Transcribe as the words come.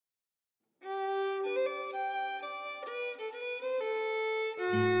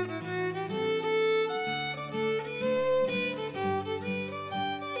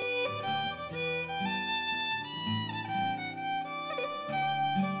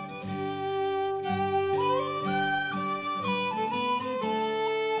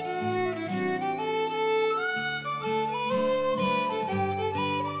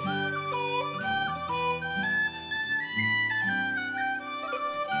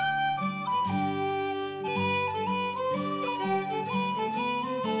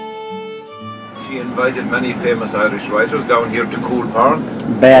She invited many famous Irish writers down here to Cool Park.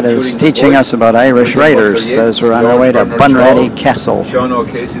 Bat is teaching us about Irish writers as we're on our way to Bunratty Castle. Sean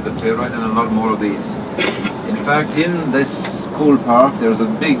O'Casey, the playwright, and a lot more of these. In fact, in this Cool Park, there's a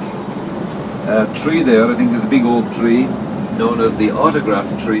big tree there. I think there's a big oak tree known as the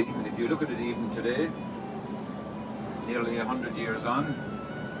autograph tree. And if you look at it even today, nearly 100 years on,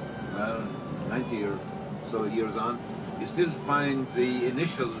 well, 90 or so years on, you still find the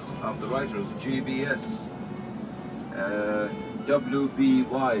initials of the writers, GBS,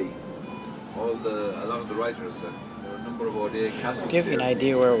 WBY, a lot of the writers. There are a number of Adare castles. To give you an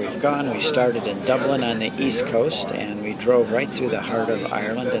idea where we've gone, we started in Dublin on the east coast and we drove right through the heart of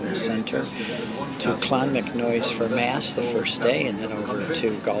Ireland in the centre to Clonmacnoise for Mass the first day, and then over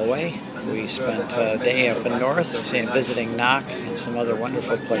to Galway. We spent a day up in north visiting Knock and some other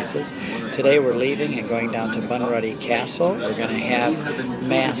wonderful places. Today we're leaving and going down to Bunratty Castle. We're going to have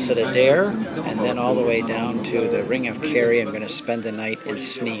Mass at Adare and then all the way down to the Ring of Kerry. I'm going to spend the night in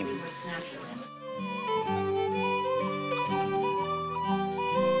Sneem.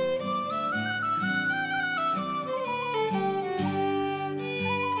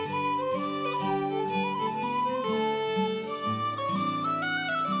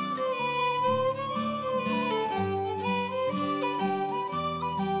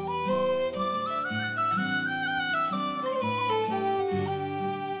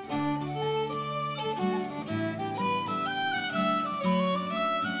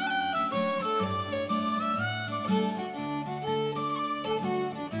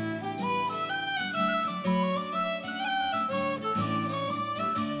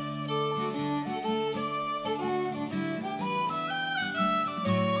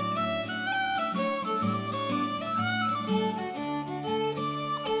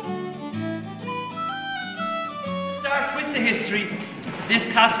 Start with the history. This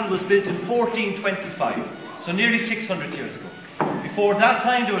castle was built in 1425, so nearly 600 years ago. Before that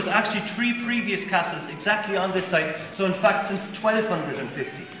time there was actually 3 previous castles exactly on this site, so in fact since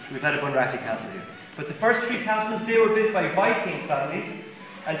 1250 we've had a Bunratty castle here. But the first 3 castles, they were built by Viking families,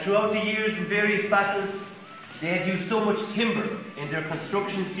 and throughout the years in various battles they had used so much timber in their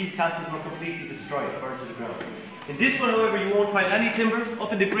constructions, these castles were completely destroyed, burned to the ground. In this one, however, you won't find any timber.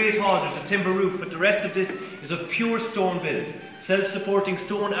 Up in the Great Hall there's a timber roof, but the rest of this is of pure stone build. Self-supporting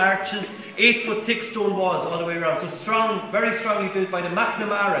stone arches, 8-foot thick stone walls all the way around. So strong, very strongly built by the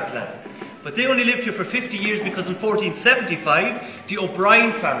McNamara clan. But they only lived here for 50 years because in 1475 the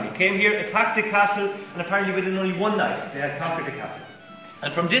O'Brien family came here, attacked the castle, and apparently within only one night they had conquered the castle.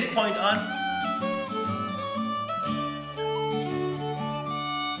 And from this point on,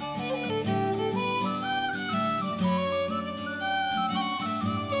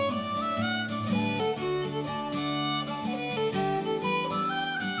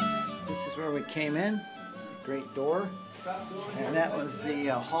 we came in, great door, and that was the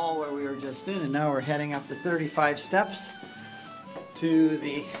hall where we were just in, and now we're heading up the 35 steps to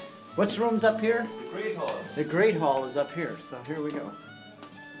the, what's rooms up here? the Great Hall. The Great Hall is up here, so here we go.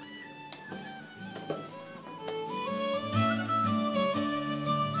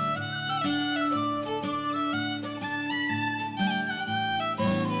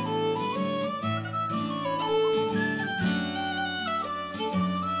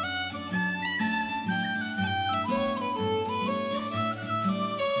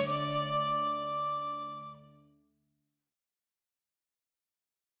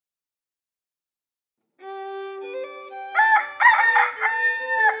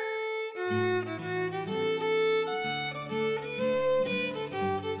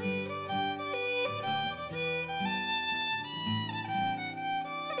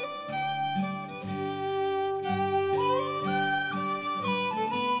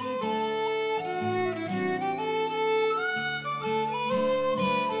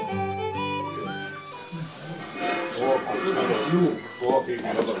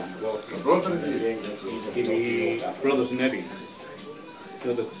 Brothers Nebby.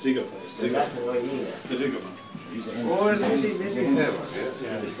 The Zigger.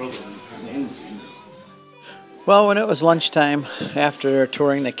 Well, when it was lunchtime, after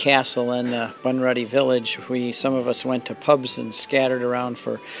touring the castle and the Bunratty village, some of us went to pubs and scattered around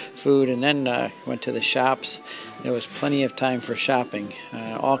for food, and then went to the shops. There was plenty of time for shopping.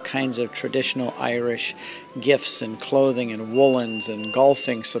 All kinds of traditional Irish gifts and clothing and woolens and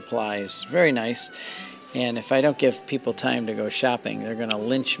golfing supplies. Very nice. And if I don't give people time to go shopping, they're going to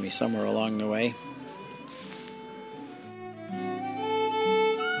lynch me somewhere along the way.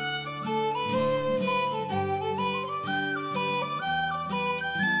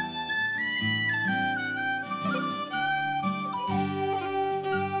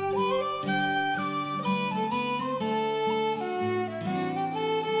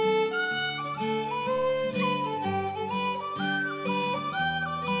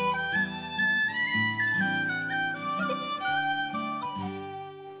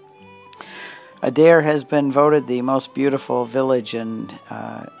 Adare has been voted the most beautiful village in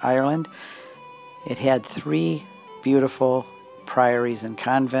Ireland. It had 3 beautiful priories and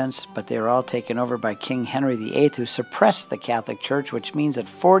convents, but they were all taken over by King Henry VIII, who suppressed the Catholic Church, which means that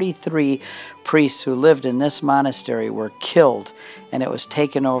 43 priests who lived in this monastery were killed, and it was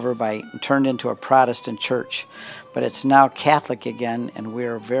taken over by, turned into a Protestant church. But it's now Catholic again, and we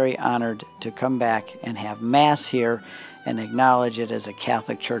are very honored to come back and have Mass here and acknowledge it as a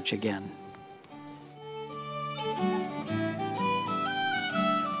Catholic church again.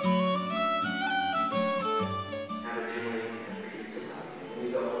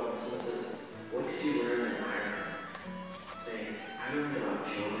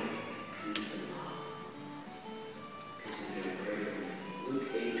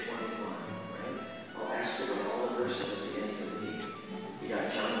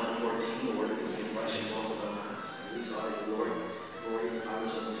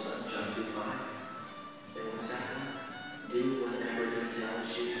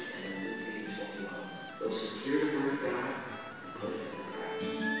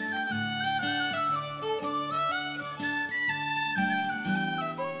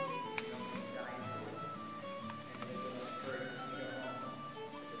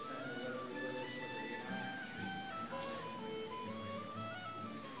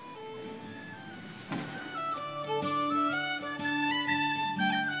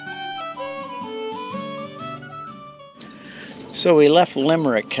 So we left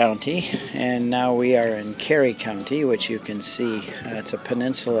Limerick County, and now we are in Kerry County, which you can see. It's a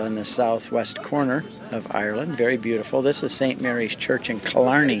peninsula in the southwest corner of Ireland. Very beautiful. This is St. Mary's Church in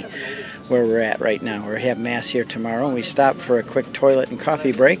Killarney, where we're at right now. We have Mass here tomorrow. We stop for a quick toilet and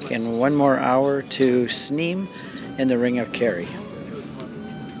coffee break, and 1 more hour to Sneem in the Ring of Kerry.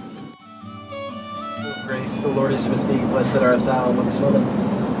 Grace, the Lord is with thee. Blessed art thou amongst women.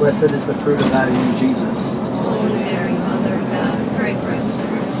 Blessed is the fruit of thy womb, Jesus. Holy Mary, Mother of God, pray for us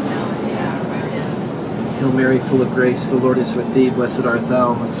sinners now and the hour of our death. Hail Mary, full of grace, the Lord is with thee. Blessed art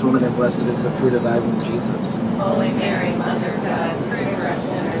thou amongst women, and blessed is the fruit of thy womb, Jesus. Holy Mary, Mother of God, pray for us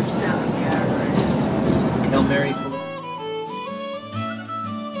sinners now and the hour of our death. Hail Mary, full of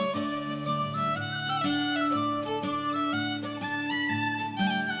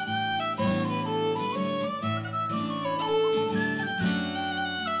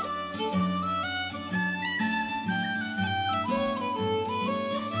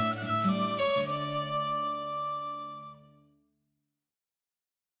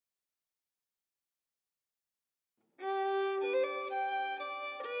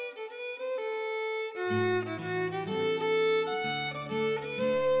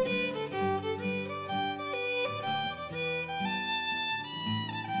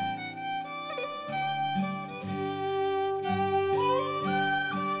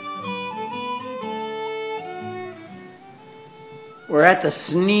We're at the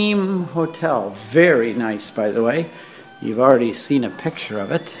Sneem Hotel. Very nice, by the way. You've already seen a picture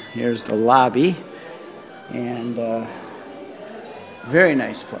of it. Here's the lobby. And very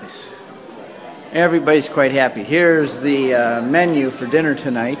nice place. Everybody's quite happy. Here's the menu for dinner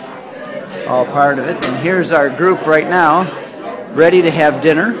tonight. All part of it. And here's our group right now, ready to have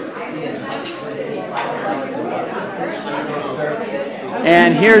dinner.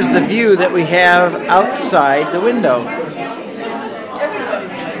 And here's the view that we have outside the window.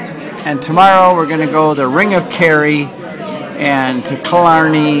 And tomorrow we're going to go the Ring of Kerry and to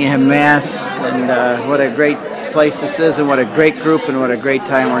Killarney and Mass. And what a great place this is, and what a great group, and what a great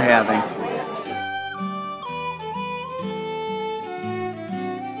time we're having.